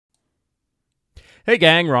Hey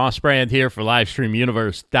gang, Ross Brand here for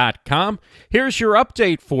Livestreamuniverse.com. Here's your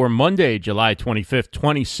update for Monday, July 25th,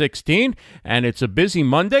 2016, and it's a busy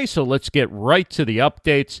Monday, so let's get right to the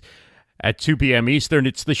updates. At 2 p.m. Eastern,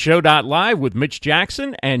 it's the Show.Live with Mitch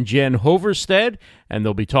Jackson and Jen Hoverstead, and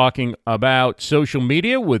they'll be talking about social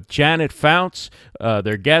media with Janet Fouts,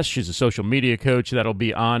 their guest. She's a social media coach. That'll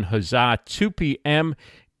be on Huzzah, 2 p.m.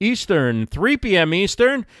 Eastern, 3 p.m.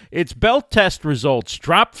 Eastern, it's belt test results.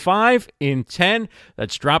 Drop 5 in 10.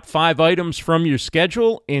 That's drop 5 items from your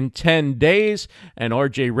schedule in 10 days. And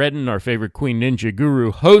RJ Redden, our favorite Queen Ninja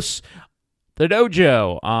guru, hosts the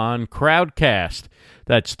dojo on Crowdcast.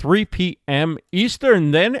 That's 3 p.m. Eastern.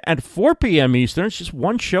 Then at 4 p.m. Eastern, it's just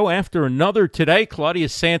one show after another today. Claudia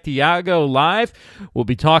Santiago live. We'll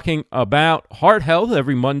be talking about heart health.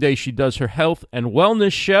 Every Monday she does her health and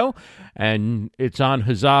wellness show, and it's on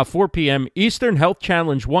Huzzah, 4 p.m. Eastern. Health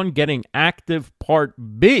Challenge 1, Getting Active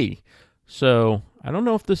Part B. So I don't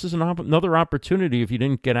know if this is another opportunity, if you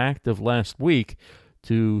didn't get active last week,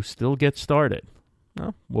 to still get started.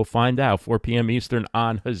 Well, we'll find out. 4 p.m. Eastern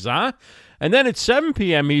on Huzzah. And then at 7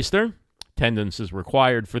 p.m. Eastern, attendance is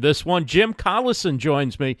required for this one. Jim Collison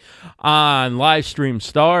joins me on Livestream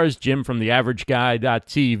Stars. Jim from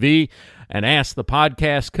theaverageguy.tv and Ask the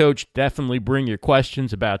Podcast Coach. Definitely bring your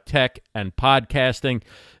questions about tech and podcasting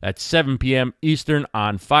at 7 p.m. Eastern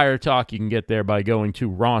on Fire Talk. You can get there by going to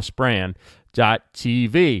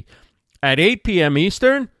rossbrand.tv. At 8 p.m.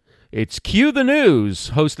 Eastern, it's Cue the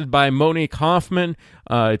News, hosted by Monique Hoffman.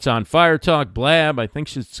 It's on Fire Talk Blab. I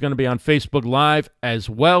think it's going to be on Facebook Live as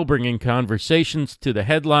well, bringing conversations to the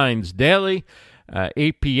headlines daily.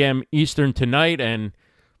 8 p.m. Eastern tonight, and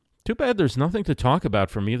too bad there's nothing to talk about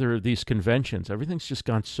from either of these conventions. Everything's just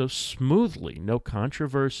gone so smoothly. No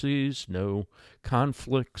controversies, no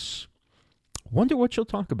conflicts. Wonder what you'll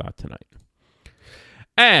talk about tonight.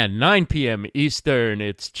 And 9 p.m. Eastern,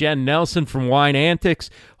 it's Jen Nelson from Wine Antics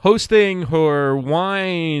hosting her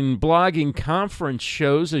wine blogging conference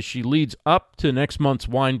shows as she leads up to next month's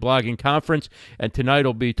wine blogging conference. And tonight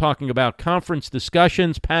will be talking about conference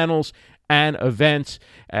discussions, panels, and events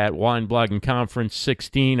at Wine Blogging Conference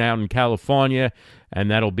 16 out in California.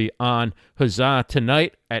 And that'll be on Huzzah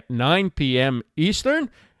tonight at 9 p.m. Eastern.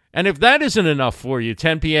 And if that isn't enough for you,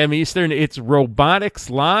 10 p.m. Eastern, it's Robotics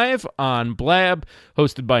Live on Blab,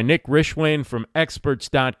 hosted by Nick Rishwain from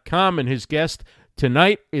Experts.com, and his guest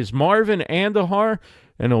tonight is Marvin Andahar,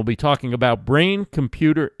 and he'll be talking about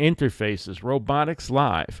brain-computer interfaces. Robotics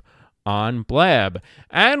Live on Blab.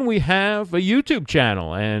 And we have a YouTube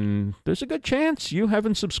channel, and there's a good chance you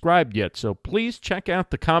haven't subscribed yet, so please check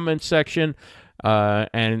out the comment section.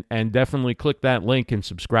 And definitely click that link and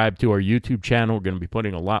subscribe to our YouTube channel. We're going to be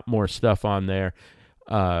putting a lot more stuff on there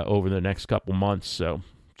over the next couple months, so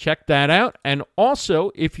check that out. And also,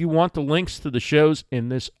 if you want the links to the shows in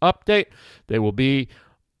this update, they will be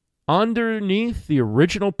underneath the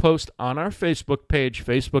original post on our Facebook page,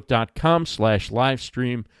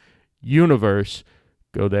 facebook.com/livestreamuniverse.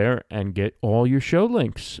 Go there and get all your show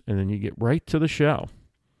links, and then you get right to the show.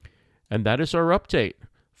 And that is our update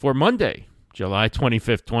for Monday, July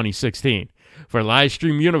 25th, 2016. For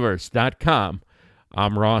Livestreamuniverse.com,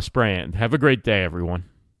 I'm Ross Brand. Have a great day, everyone.